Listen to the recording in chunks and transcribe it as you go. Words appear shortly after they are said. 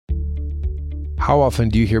How often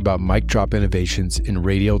do you hear about mic drop innovations in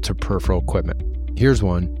radial to peripheral equipment? Here's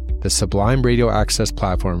one. The Sublime Radio Access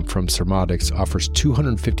platform from Surmodics offers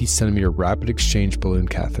 250 centimeter rapid exchange balloon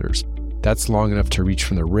catheters. That's long enough to reach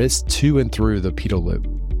from the wrist to and through the pedal loop.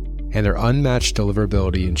 And their unmatched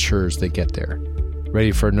deliverability ensures they get there.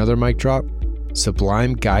 Ready for another mic drop?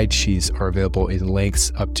 Sublime guide sheaths are available in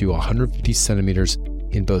lengths up to 150 centimeters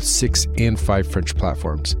in both 6 and 5 French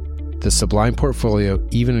platforms. The Sublime portfolio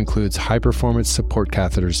even includes high-performance support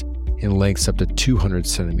catheters in lengths up to 200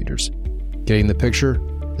 centimeters. Getting the picture?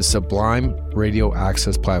 The Sublime Radio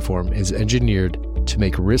Access platform is engineered to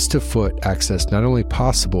make wrist-to-foot access not only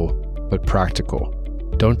possible, but practical.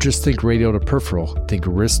 Don't just think radial to peripheral, think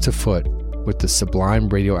wrist-to-foot with the Sublime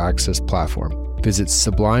Radio Access platform. Visit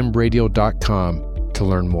sublimeradio.com to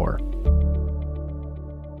learn more.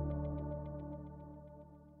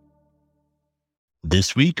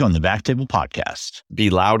 This week on the Backtable Podcast. Be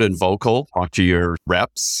loud and vocal. Talk to your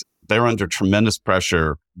reps. They're under tremendous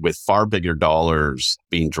pressure with far bigger dollars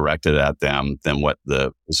being directed at them than what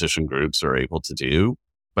the physician groups are able to do.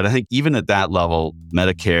 But I think even at that level,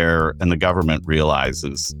 Medicare and the government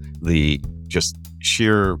realizes the just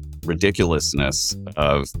sheer ridiculousness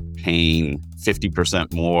of paying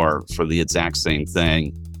 50% more for the exact same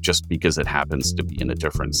thing just because it happens to be in a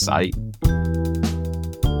different site.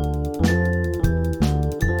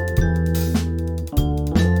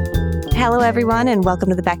 Hello, everyone, and welcome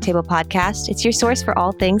to the Backtable Podcast. It's your source for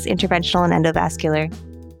all things interventional and endovascular.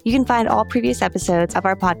 You can find all previous episodes of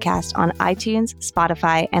our podcast on iTunes,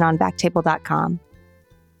 Spotify, and on backtable.com.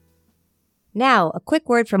 Now, a quick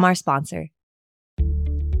word from our sponsor.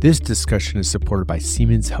 This discussion is supported by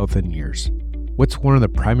Siemens Health & Ears. What's one of the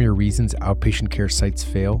primary reasons outpatient care sites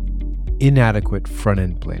fail? Inadequate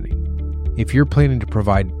front-end planning. If you're planning to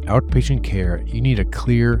provide outpatient care, you need a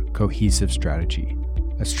clear, cohesive strategy.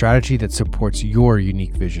 A strategy that supports your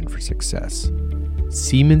unique vision for success.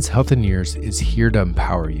 Siemens Health & Ears is here to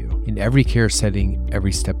empower you in every care setting,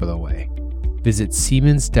 every step of the way. Visit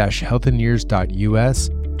siemens-healthandears.us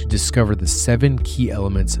to discover the 7 key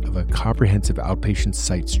elements of a comprehensive outpatient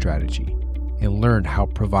site strategy and learn how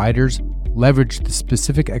providers leverage the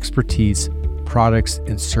specific expertise, products,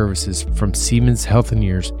 and services from Siemens Health &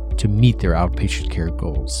 Ears to meet their outpatient care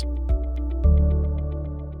goals.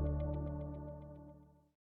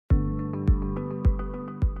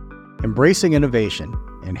 Embracing innovation,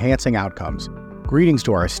 enhancing outcomes. Greetings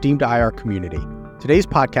to our esteemed IR community. Today's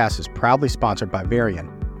podcast is proudly sponsored by Varian,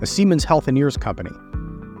 a Siemens Health & Ears company.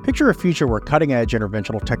 Picture a future where cutting-edge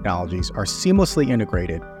interventional technologies are seamlessly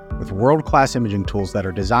integrated with world-class imaging tools that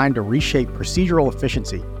are designed to reshape procedural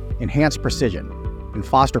efficiency, enhance precision, and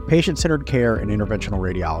foster patient-centered care in interventional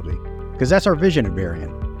radiology. Because that's our vision at Varian,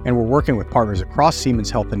 and we're working with partners across Siemens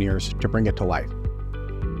Health & Ears to bring it to life.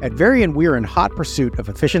 At Varian, we are in hot pursuit of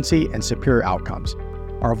efficiency and superior outcomes.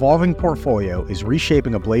 Our evolving portfolio is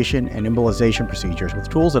reshaping ablation and embolization procedures with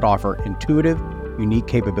tools that offer intuitive, unique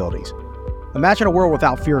capabilities. Imagine a world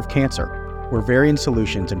without fear of cancer, where Varian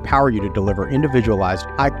solutions empower you to deliver individualized,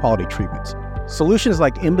 high-quality treatments. Solutions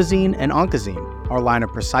like Imbazine and Oncozine, our line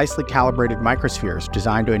of precisely calibrated microspheres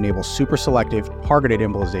designed to enable super-selective, targeted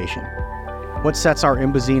embolization. What sets our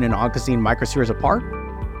Imbazine and Oncozine microspheres apart?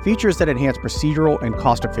 Features that enhance procedural and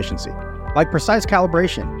cost efficiency, like precise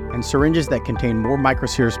calibration and syringes that contain more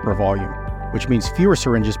microspheres per volume, which means fewer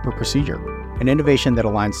syringes per procedure, an innovation that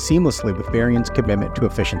aligns seamlessly with Varian's commitment to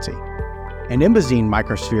efficiency. And Imbazine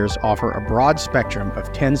microspheres offer a broad spectrum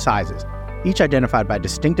of 10 sizes, each identified by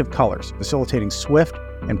distinctive colors, facilitating swift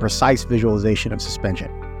and precise visualization of suspension.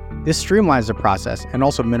 This streamlines the process and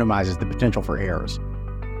also minimizes the potential for errors.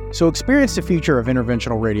 So experience the future of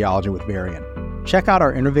interventional radiology with Varian. Check out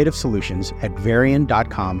our innovative solutions at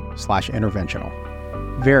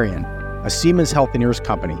varian.com/interventional. Varian, a Siemens Health & Ears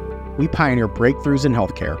company, we pioneer breakthroughs in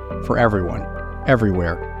healthcare for everyone,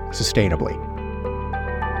 everywhere, sustainably.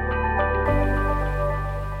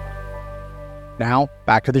 Now,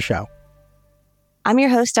 back to the show. I'm your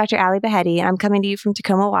host, Dr. Ali Behetti, and I'm coming to you from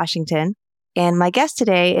Tacoma, Washington. And my guest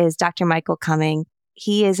today is Dr. Michael Cumming.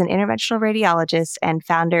 He is an interventional radiologist and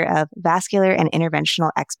founder of Vascular and Interventional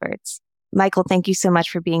Experts. Michael, thank you so much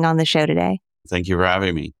for being on the show today. Thank you for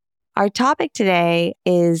having me. Our topic today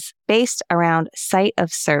is based around site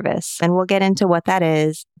of service, and we'll get into what that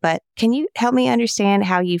is. But can you help me understand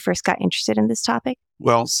how you first got interested in this topic?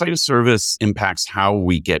 Well, site of service impacts how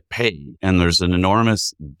we get paid. And there's an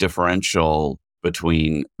enormous differential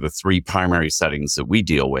between the 3 primary settings that we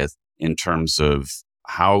deal with in terms of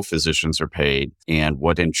how physicians are paid and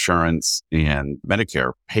what insurance and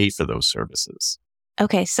Medicare pay for those services.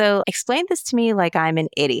 Okay, so explain this to me like I'm an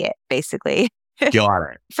idiot, basically. Got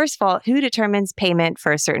it. First of all, who determines payment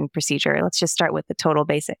for a certain procedure? Let's just start with the total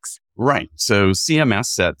basics. Right. So CMS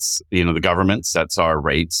sets, the government sets our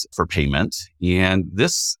rates for payment. And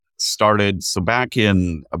this started, so back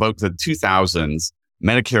in about the 2000s,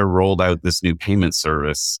 Medicare rolled out this new payment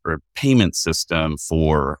service or payment system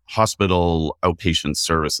for hospital outpatient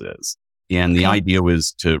services. And the idea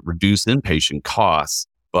was to reduce inpatient costs,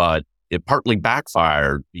 but it partly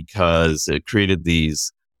backfired because it created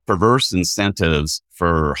these perverse incentives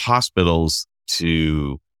for hospitals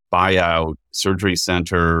to buy out surgery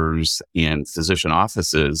centers and physician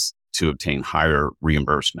offices to obtain higher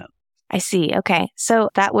reimbursement. I see. Okay. So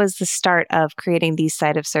that was the start of creating these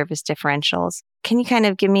site of service differentials. Can you kind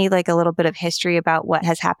of give me like a little bit of history about what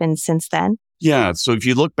has happened since then? Yeah. So if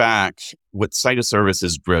you look back, what site of service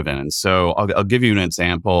is driven. And so I'll give you an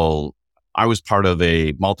example. I was part of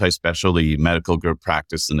a multi-specialty medical group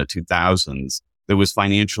practice in the 2000s that was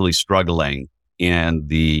financially struggling. And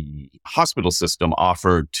the hospital system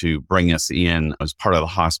offered to bring us in as part of the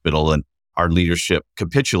hospital. And our leadership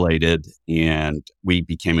capitulated and we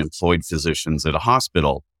became employed physicians at a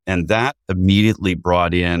hospital. And that immediately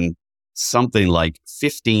brought in something like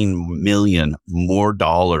 $15 million more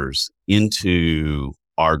dollars into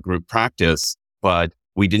our group practice, but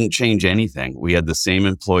we didn't change anything. We had the same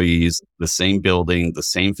employees, the same building, the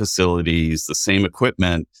same facilities, the same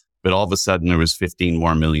equipment, but all of a sudden there was $15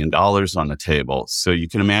 more million on the table. So you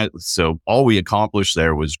can imagine, so all we accomplished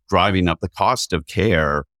there was driving up the cost of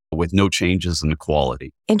care with no changes in the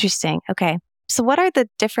quality. Interesting. Okay. So what are the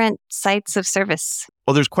different sites of service?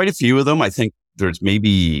 Well, there's quite a few of them. I think there's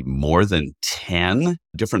maybe more than 10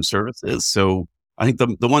 different services. So I think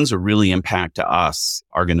the ones that really impact to us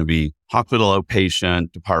are going to be hospital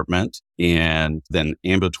outpatient department and then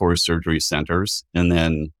ambulatory surgery centers and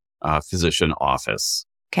then physician office.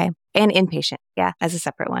 Okay. And inpatient. Yeah. As a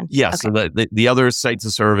separate one. Yeah. Okay. So the other sites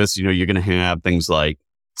of service, you're going to have things like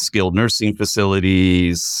skilled nursing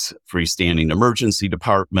facilities, freestanding emergency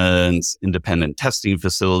departments, independent testing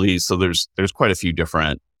facilities. So there's quite a few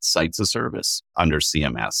different sites of service under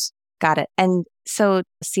CMS. Got it. And so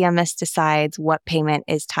CMS decides what payment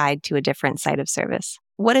is tied to a different site of service.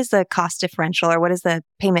 What is the cost differential or what is the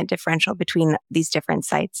payment differential between these different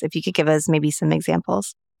sites? If you could give us maybe some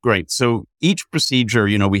examples. Great. So each procedure,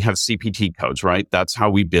 we have CPT codes, right? That's how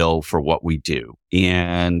we bill for what we do.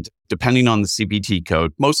 And depending on the CPT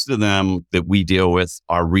code, most of them that we deal with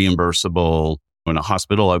are reimbursable in a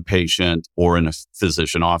hospital outpatient or in a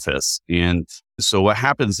physician office. And so what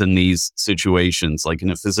happens in these situations, like in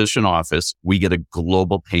a physician office, we get a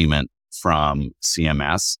global payment from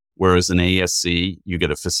CMS, whereas in ASC, you get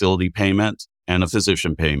a facility payment and a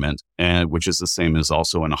physician payment, and which is the same as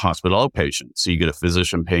also in a hospital outpatient. So you get a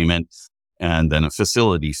physician payment and then a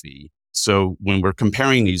facility fee. So when we're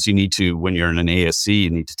comparing these, you need to, when you're in an ASC, you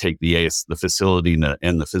need to take the facility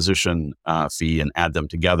and the physician fee and add them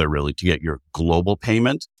together really to get your global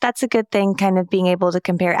payment. That's a good thing, kind of being able to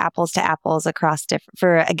compare apples to apples across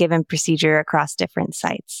for a given procedure across different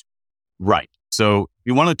sites. Right. So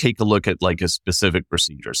you want to take a look at like a specific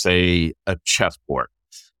procedure, say a chest port.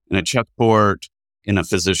 In a chest port in a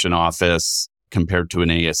physician office compared to an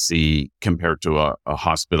ASC, compared to a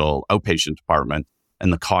hospital outpatient department,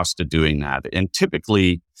 and the cost of doing that. And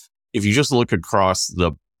typically, if you just look across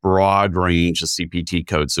the broad range of CPT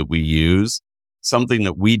codes that we use, something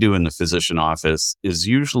that we do in the physician office is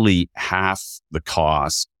usually half the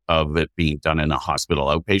cost of it being done in a hospital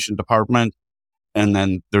outpatient department. And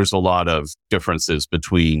then there's a lot of differences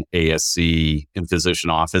between ASC and physician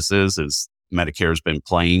offices as Medicare's been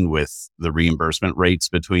playing with the reimbursement rates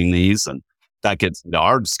between these. And that gets into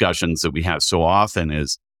our discussions that we have so often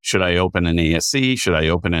is, should I open an ASC? Should I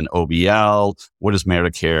open an OBL? What is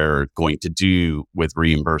Medicare going to do with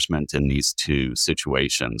reimbursement in these two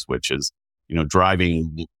situations, which is,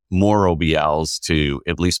 driving more OBLs to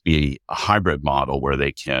at least be a hybrid model where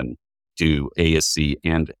they can do ASC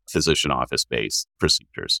and physician office-based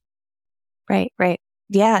procedures. Right.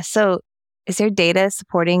 Yeah. So is there data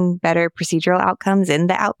supporting better procedural outcomes in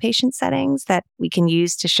the outpatient settings that we can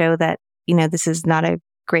use to show that, this is not a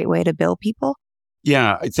great way to bill people?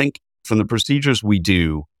 Yeah, I think from the procedures we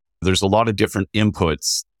do, there's a lot of different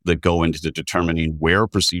inputs that go into determining where a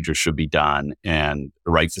procedure should be done and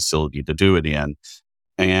the right facility to do it in.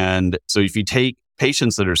 And so if you take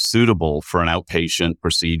patients that are suitable for an outpatient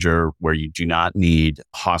procedure where you do not need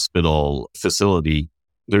hospital facility,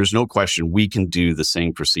 there's no question we can do the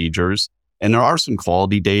same procedures. And there are some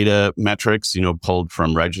quality data metrics, pulled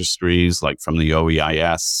from registries like from the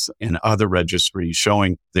OEIS and other registries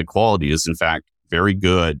showing that quality is in fact very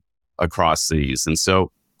good across these. And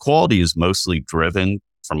so quality is mostly driven,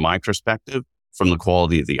 from my perspective, from the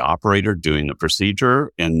quality of the operator doing the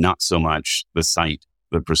procedure and not so much the site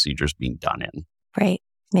the procedure is being done in. Right.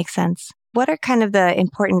 Makes sense. What are kind of the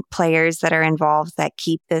important players that are involved that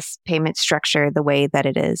keep this payment structure the way that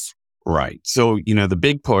it is? Right. So, the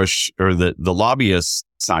big push or the lobbyist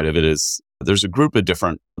side of it is there's a group of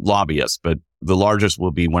different lobbyists, but the largest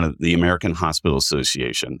will be one of the American Hospital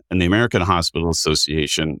Association. And the American Hospital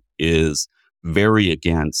Association is very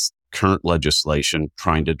against current legislation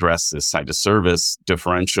trying to address this site of service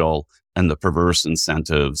differential and the perverse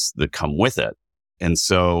incentives that come with it. And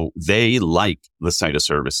so they like the site of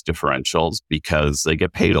service differentials because they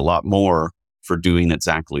get paid a lot more for doing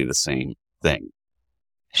exactly the same thing.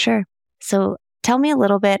 Sure. So tell me a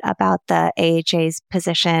little bit about the AHA's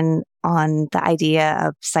position on the idea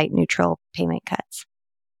of site neutral payment cuts.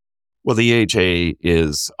 Well, the AHA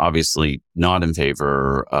is obviously not in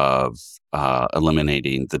favor of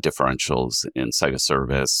eliminating the differentials in site of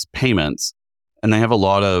service payments. And they have a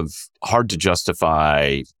lot of hard to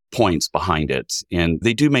justify points behind it. And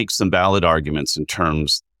they do make some valid arguments in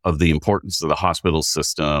terms of the importance of the hospital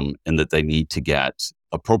system and that they need to get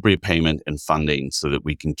appropriate payment and funding so that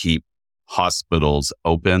we can keep hospitals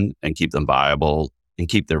open and keep them viable and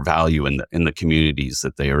keep their value in the communities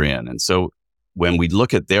that they are in. And so when we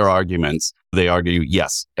look at their arguments, they argue,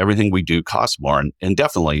 yes, everything we do costs more. And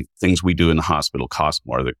definitely things we do in the hospital cost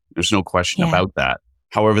more. There's no question about that.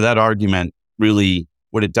 However, that argument really,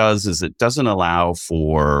 what it does is it doesn't allow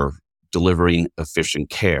for delivering efficient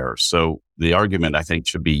care. So the argument, I think,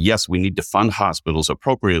 should be, yes, we need to fund hospitals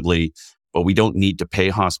appropriately, but we don't need to pay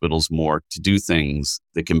hospitals more to do things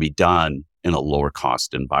that can be done in a lower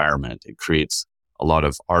cost environment. It creates a lot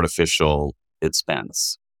of artificial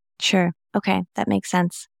expense. Sure. Okay. That makes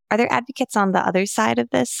sense. Are there advocates on the other side of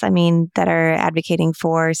this? That are advocating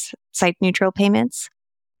for site neutral payments?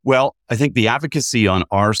 Well, I think the advocacy on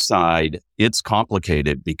our side, it's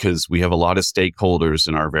complicated because we have a lot of stakeholders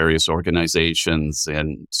in our various organizations.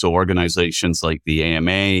 And so organizations like the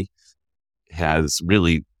AMA is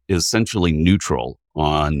essentially neutral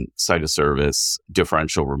on site of service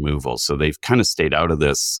differential removal. So they've kind of stayed out of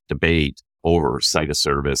this debate over site of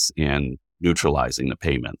service and neutralizing the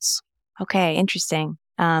payments. Okay, interesting.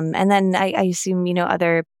 And then I assume,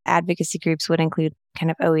 other advocacy groups would include kind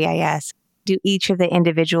of OEIS. Do each of the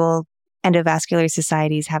individual endovascular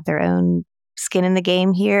societies have their own skin in the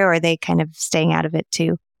game here, or are they kind of staying out of it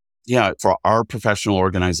too? Yeah, for our professional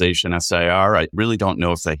organization, SIR, I really don't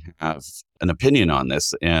know if they have an opinion on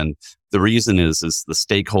this. And the reason is the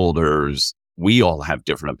stakeholders, we all have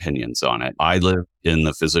different opinions on it. I live in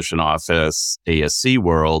the physician office ASC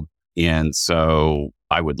world, and so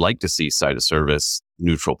I would like to see site of service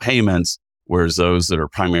neutral payments, whereas those that are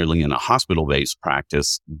primarily in a hospital-based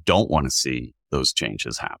practice don't want to see those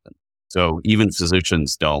changes happen. So even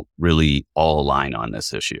physicians don't really all align on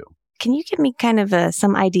this issue. Can you give me kind of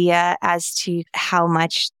some idea as to how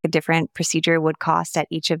much a different procedure would cost at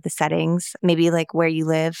each of the settings? Maybe like where you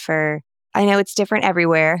live I know it's different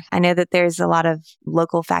everywhere. I know that there's a lot of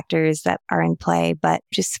local factors that are in play, but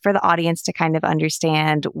just for the audience to kind of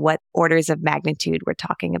understand what orders of magnitude we're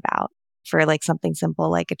talking about for like something simple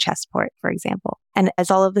like a chest port, for example. And is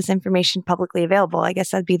all of this information publicly available? I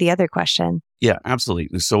guess that'd be the other question. Yeah,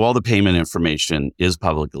 absolutely. So all the payment information is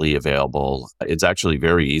publicly available. It's actually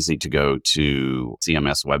very easy to go to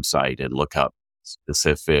CMS website and look up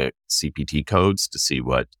specific CPT codes to see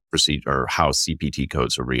what procedure or how CPT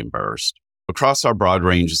codes are reimbursed. Across our broad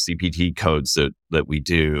range of CPT codes that we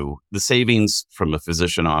do, the savings from a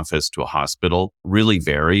physician office to a hospital really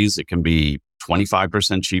varies. It can be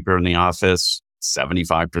 25% cheaper in the office,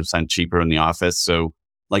 75% cheaper in the office. So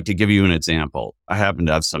like to give you an example, I happen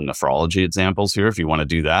to have some nephrology examples here if you want to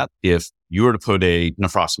do that. If you were to put a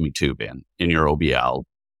nephrostomy tube in your OBL,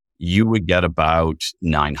 you would get about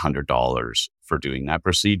 $900 for doing that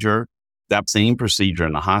procedure. That same procedure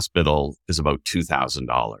in the hospital is about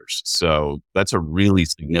 $2,000. So that's a really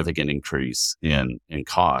significant increase in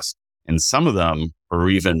cost. And some of them are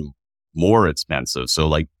even more expensive. So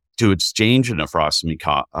like to exchange a nephrostomy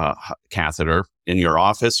catheter in your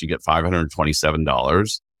office, you get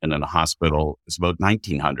 $527. And in a hospital, it's about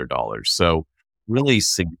 $1,900. So really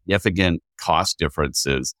significant cost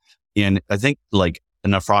differences. And I think like a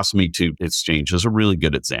nephrostomy tube exchange is a really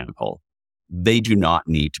good example. They do not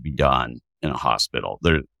need to be done in a hospital.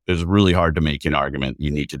 It's really hard to make an argument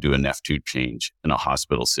you need to do a neph tube change in a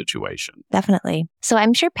hospital situation. Definitely. So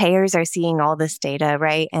I'm sure payers are seeing all this data,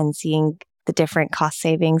 right? And seeing the different cost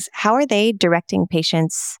savings. How are they directing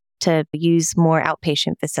patients to use more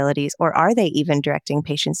outpatient facilities? Or are they even directing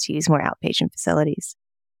patients to use more outpatient facilities?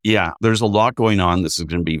 Yeah, there's a lot going on. This is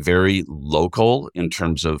going to be very local in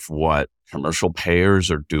terms of what commercial payers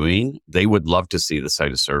are doing. They would love to see the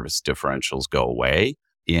site of service differentials go away.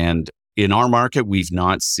 And in our market, we've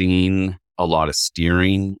not seen a lot of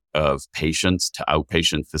steering of patients to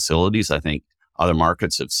outpatient facilities. I think other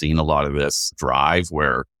markets have seen a lot of this drive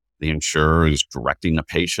where the insurer is directing the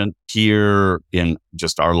patient. Here in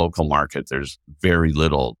just our local market, there's very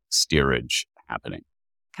little steerage happening.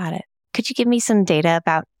 Got it. Could you give me some data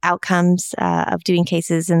about outcomes of doing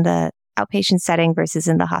cases in the outpatient setting versus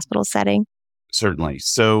in the hospital setting? Certainly.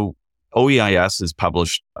 So OEIS has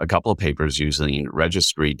published a couple of papers using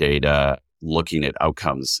registry data looking at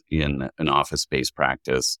outcomes in an office-based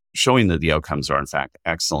practice, showing that the outcomes are in fact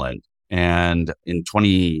excellent. And in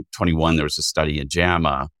 2021, there was a study in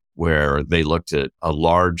JAMA where they looked at a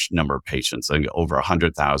large number of patients, I think over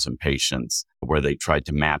 100,000 patients, where they tried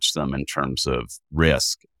to match them in terms of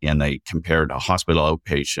risk. And they compared a hospital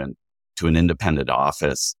outpatient to an independent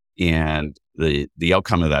office. And the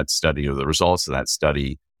outcome of that study, or the results of that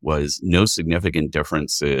study, was no significant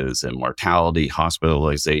differences in mortality,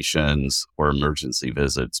 hospitalizations, or emergency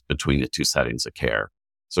visits between the two settings of care.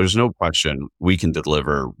 So there's no question we can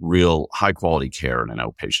deliver real high quality care in an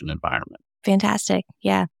outpatient environment. Fantastic.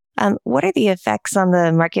 Yeah. What are the effects on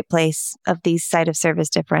the marketplace of these site of service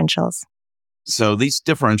differentials? So these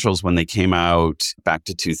differentials, when they came out back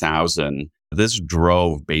to 2000, this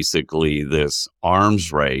drove basically this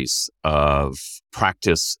arms race of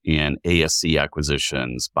practice and ASC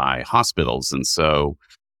acquisitions by hospitals. And so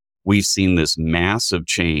we've seen this massive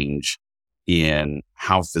change in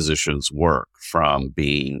how physicians work from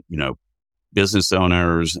being, business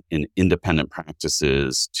owners in independent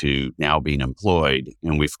practices to now being employed.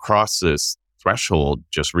 And we've crossed this threshold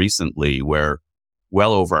just recently where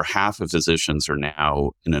well over half of physicians are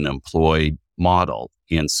now in an employed model.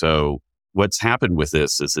 And so what's happened with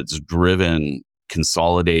this is it's driven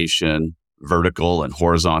consolidation, vertical and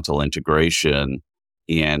horizontal integration,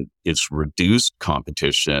 and it's reduced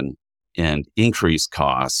competition and increased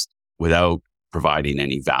cost without providing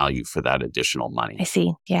any value for that additional money. I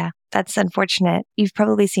see. Yeah, that's unfortunate. You've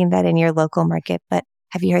probably seen that in your local market, but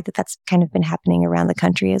have you heard that that's kind of been happening around the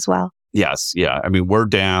country as well? Yes. Yeah. I mean, we're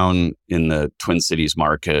down in the Twin Cities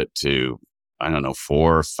market to, 4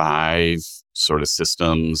 or 5 sort of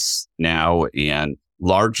systems now. And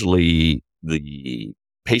largely the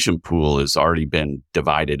patient pool has already been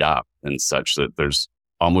divided up and such that there's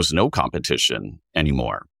almost no competition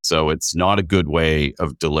anymore. So it's not a good way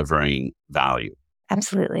of delivering value.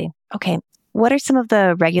 Absolutely. Okay. What are some of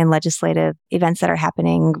the regular and legislative events that are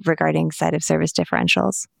happening regarding site of service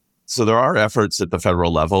differentials? So there are efforts at the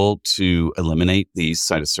federal level to eliminate these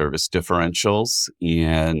site of service differentials.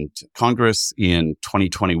 And Congress in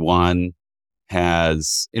 2021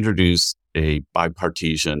 has introduced a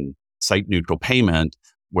bipartisan site neutral payment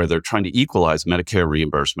where they're trying to equalize Medicare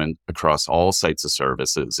reimbursement across all sites of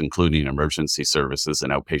services, including emergency services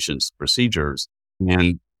and outpatient procedures.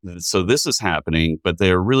 And so this is happening, but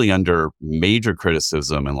they're really under major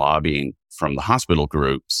criticism and lobbying from the hospital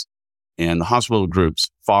groups. And the hospital groups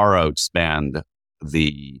far outspend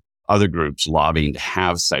the other groups lobbying to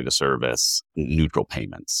have site of service neutral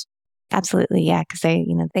payments. Absolutely. Yeah. Because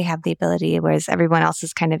they have the ability, whereas everyone else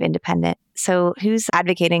is kind of independent. So who's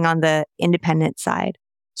advocating on the independent side?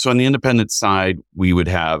 So on the independent side, we would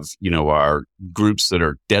have, our groups that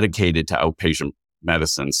are dedicated to outpatient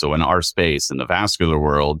medicine. So in our space, in the vascular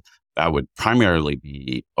world, that would primarily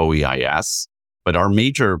be OEIS. But our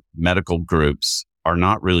major medical groups are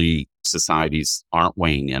not really societies, aren't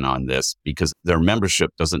weighing in on this because their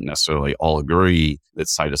membership doesn't necessarily all agree that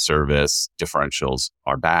site of service differentials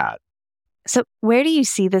are bad. So where do you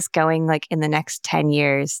see this going in the next 10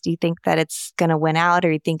 years? Do you think that it's going to win out,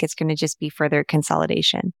 or you think it's going to just be further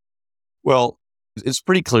consolidation? Well, it's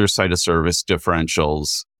pretty clear site of service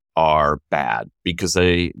differentials are bad because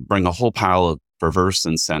they bring a whole pile of perverse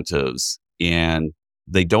incentives and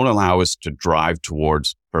they don't allow us to drive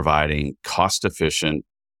towards providing cost-efficient,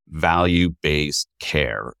 value-based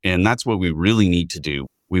care. And that's what we really need to do.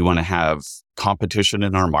 We want to have competition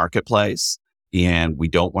in our marketplace. And we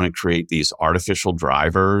don't want to create these artificial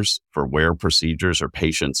drivers for where procedures or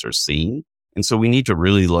patients are seen. And so we need to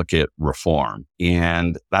really look at reform.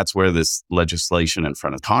 And that's where this legislation in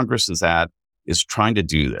front of Congress is trying to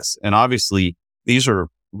do this. And obviously, these are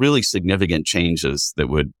really significant changes that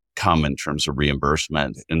would come in terms of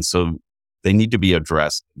reimbursement. And so they need to be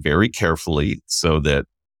addressed very carefully so that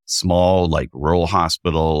small, rural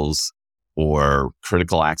hospitals or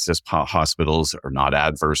critical access hospitals are not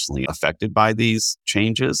adversely affected by these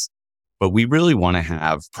changes. But we really want to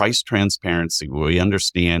have price transparency where we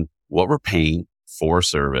understand what we're paying for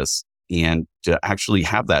service and to actually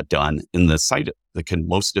have that done in the site that can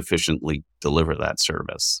most efficiently deliver that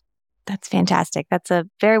service. That's fantastic. That's a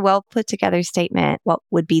very well put together statement. What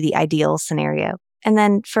would be the ideal scenario? And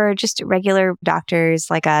then for just regular doctors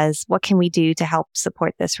like us, what can we do to help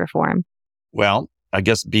support this reform? Well, I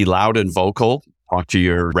guess be loud and vocal, talk to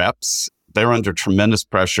your reps. They're under tremendous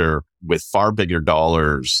pressure with far bigger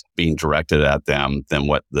dollars being directed at them than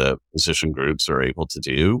what the physician groups are able to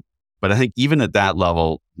do. But I think even at that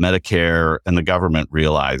level, Medicare and the government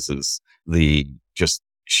realizes the just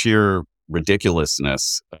sheer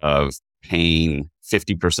ridiculousness of paying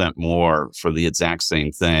 50% more for the exact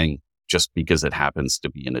same thing just because it happens to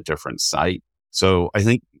be in a different site. So I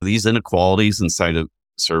think these inequalities inside of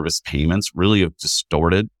service payments really have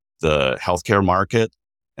distorted the healthcare market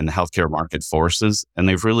and the healthcare market forces, and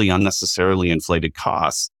they've really unnecessarily inflated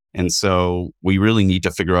costs. And so we really need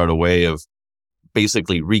to figure out a way of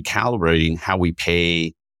basically recalibrating how we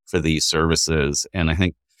pay for these services. And I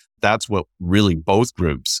think that's what really both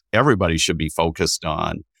groups, everybody should be focused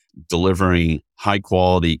on, delivering high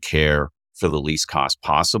quality care for the least cost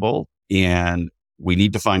possible. And we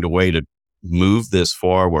need to find a way to move this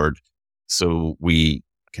forward so we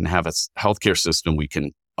can have a healthcare system we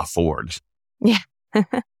can afford. Yeah,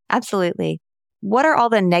 absolutely. What are all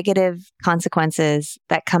the negative consequences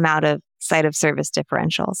that come out of site of service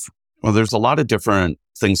differentials? Well, there's a lot of different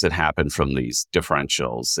things that happen from these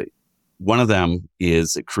differentials. One of them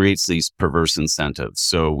is it creates these perverse incentives.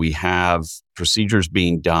 So we have procedures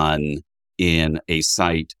being done in a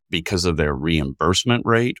site because of their reimbursement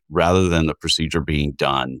rate rather than the procedure being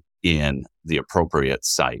done in the appropriate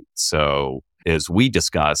site. So as we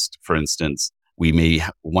discussed, for instance, we may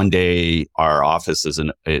one day our office is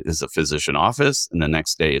a physician office, and the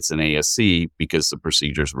next day it's an ASC because the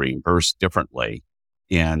procedure is reimbursed differently.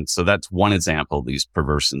 And so that's one example of these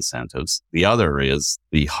perverse incentives. The other is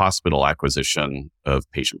the hospital acquisition of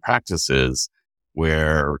patient practices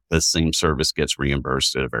where the same service gets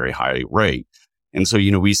reimbursed at a very high rate. And so,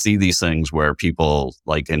 we see these things where people,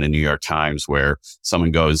 like in the New York Times, where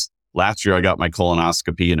someone goes, last year I got my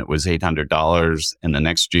colonoscopy and it was $800. And the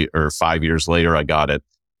next year or 5 years later, I got it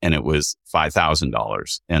and it was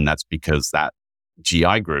 $5,000. And that's because that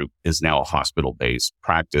GI group is now a hospital-based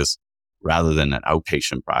practice rather than an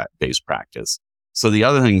outpatient-based practice. So the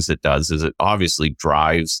other things it does is it obviously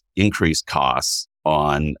drives increased costs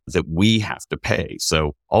on that we have to pay.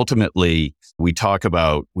 So ultimately, we talk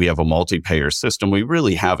about we have a multi-payer system. We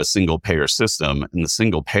really have a single payer system, and the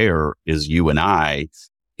single payer is you and I,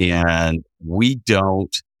 and we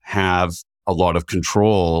don't have a lot of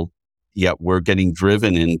control, yet we're getting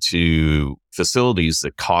driven into facilities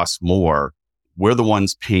that cost more. We're the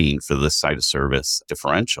ones paying for the site of service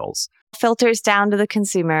differentials. Filters down to the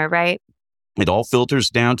consumer, right? It all filters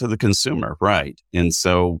down to the consumer, right? And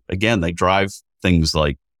so again, they drive things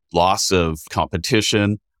like loss of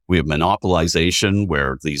competition. We have monopolization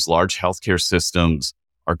where these large healthcare systems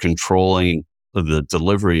are controlling the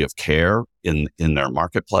delivery of care in their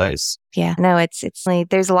marketplace. Yeah, no, it's like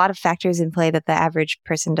there's a lot of factors in play that the average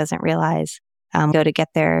person doesn't realize go to get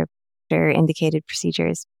their indicated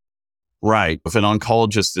procedures. Right. If an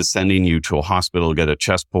oncologist is sending you to a hospital to get a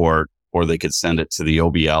chest port, or they could send it to the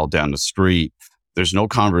OBL down the street, there's no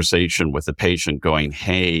conversation with the patient going,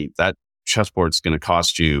 hey, that chest port's going to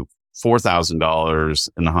cost you $4,000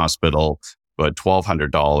 in the hospital, but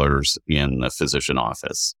 $1,200 in the physician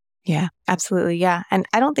office. Yeah, absolutely. Yeah. And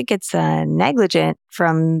I don't think it's negligent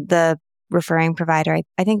from the referring provider.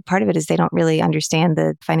 I think part of it is they don't really understand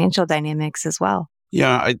the financial dynamics as well.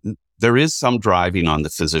 Yeah, there is some driving on the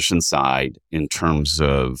physician side in terms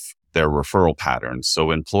of their referral patterns.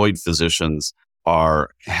 So employed physicians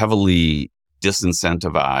are heavily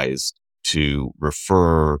disincentivized to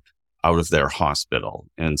refer out of their hospital.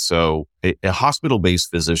 And so a hospital-based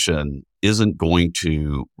physician isn't going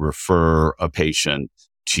to refer a patient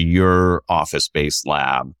to your office-based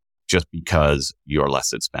lab just because you're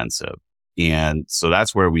less expensive. And so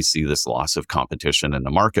that's where we see this loss of competition in the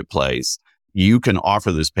marketplace. You can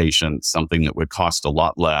offer this patient something that would cost a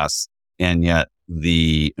lot less, and yet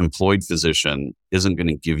the employed physician isn't going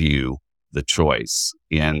to give you the choice.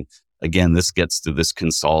 And again, this gets to this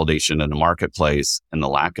consolidation in the marketplace and the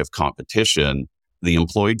lack of competition. The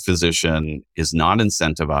employed physician is not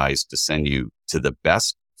incentivized to send you to the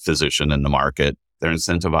best physician in the market. They're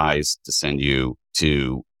incentivized to send you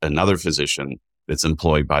to another physician that's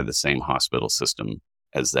employed by the same hospital system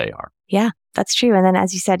as they are. Yeah, that's true. And then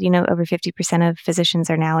as you said, over 50% of physicians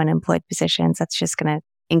are now in employed positions. That's just going to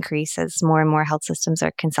increase as more and more health systems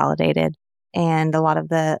are consolidated. And a lot of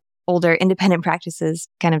the older independent practices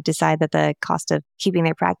kind of decide that the cost of keeping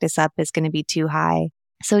their practice up is going to be too high.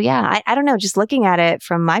 So yeah, I don't know. Just looking at it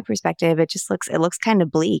from my perspective, it looks kind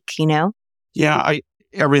of bleak, you know? Yeah,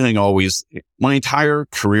 my entire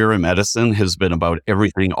career in medicine has been about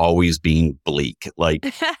everything always being bleak.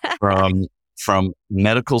 Like from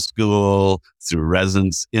medical school through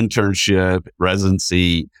internship,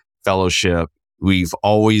 residency, fellowship, we've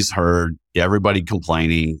always heard everybody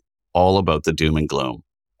complaining all about the doom and gloom.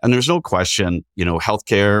 And there's no question,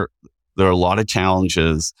 healthcare, there are a lot of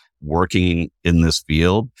challenges working in this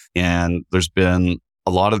field. And there's been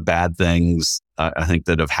a lot of bad things, I think,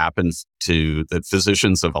 that have happened that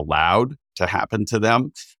physicians have allowed to happen to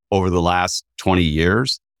them over the last 20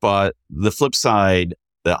 years. But the flip side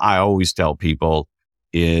that I always tell people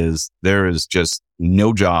is there is just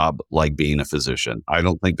no job like being a physician. I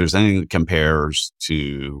don't think there's anything that compares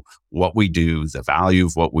to what we do, the value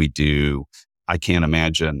of what we do. I can't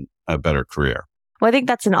imagine a better career. Well, I think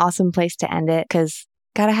that's an awesome place to end it, because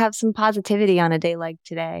got to have some positivity on a day like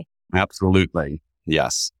today. Absolutely.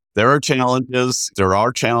 Yes. There are challenges. There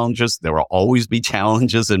will always be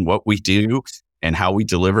challenges in what we do and how we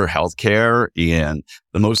deliver healthcare. And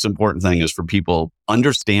the most important thing is for people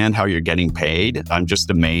understand how you're getting paid. I'm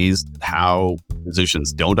just amazed how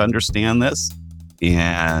physicians don't understand this,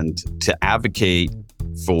 and to advocate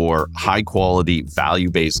for high quality,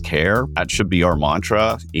 value-based care. That should be our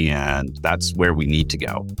mantra, and that's where we need to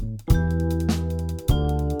go.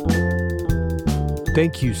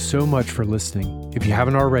 Thank you so much for listening. If you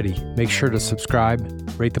haven't already, make sure to subscribe,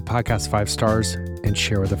 rate the podcast 5 stars, and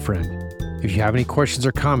share with a friend. If you have any questions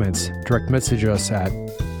or comments, direct message us at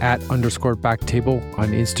 @_Backtable on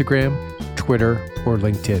Instagram, Twitter, or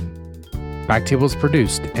LinkedIn. Backtable is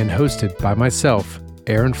produced and hosted by myself,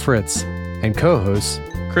 Aaron Fritz, and co-hosts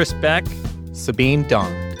Chris Beck, Sabine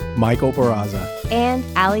Dong, Michael Barraza, and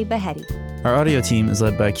Ali Behetti. Our audio team is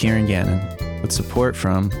led by Kieran Gannon, with support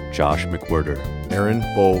from Josh McWhirter, Aaron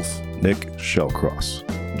Bowles, Nick Shellcross,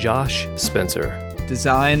 Josh Spencer.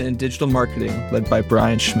 Design and digital marketing led by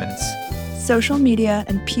Brian Schmitz. Social media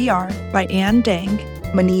and PR by Ann Dang,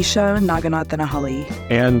 Manisha Naganathanahali,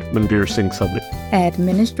 and Manveer Singh Sabri.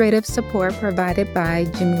 Administrative support provided by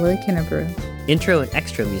Jamila Kinnebrew. Intro and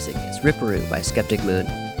extra music is Ripperoo by Skeptic Moon.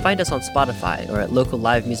 Find us on Spotify or at local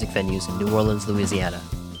live music venues in New Orleans, Louisiana.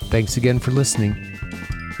 Thanks again for listening.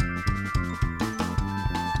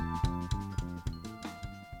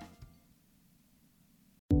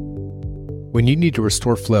 When you need to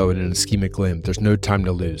restore flow in an ischemic limb, there's no time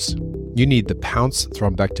to lose. You need the Pounce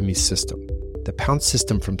thrombectomy system. The Pounce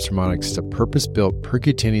system from Surmodics is a purpose-built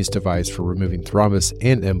percutaneous device for removing thrombus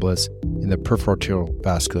and embolus in the peripheral arterial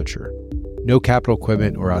vasculature. No capital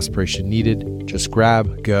equipment or aspiration needed. Just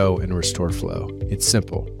grab, go, and restore flow. It's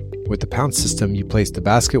simple. With the Pounce system, you place the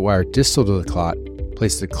basket wire distal to the clot,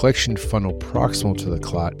 place the collection funnel proximal to the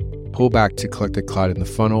clot, pull back to collect the clot in the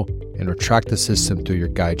funnel, and retract the system through your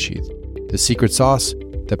guide sheath. The secret sauce?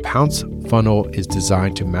 The Pounce funnel is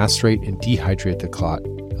designed to macerate and dehydrate the clot,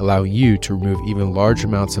 allowing you to remove even large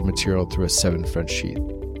amounts of material through a 7 French sheath.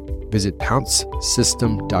 Visit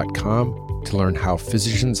pouncesystem.com to learn how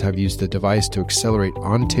physicians have used the device to accelerate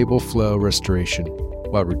on-table flow restoration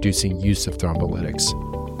while reducing use of thrombolytics.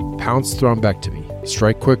 Pounce thrombectomy.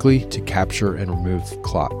 Strike quickly to capture and remove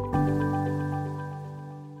clot.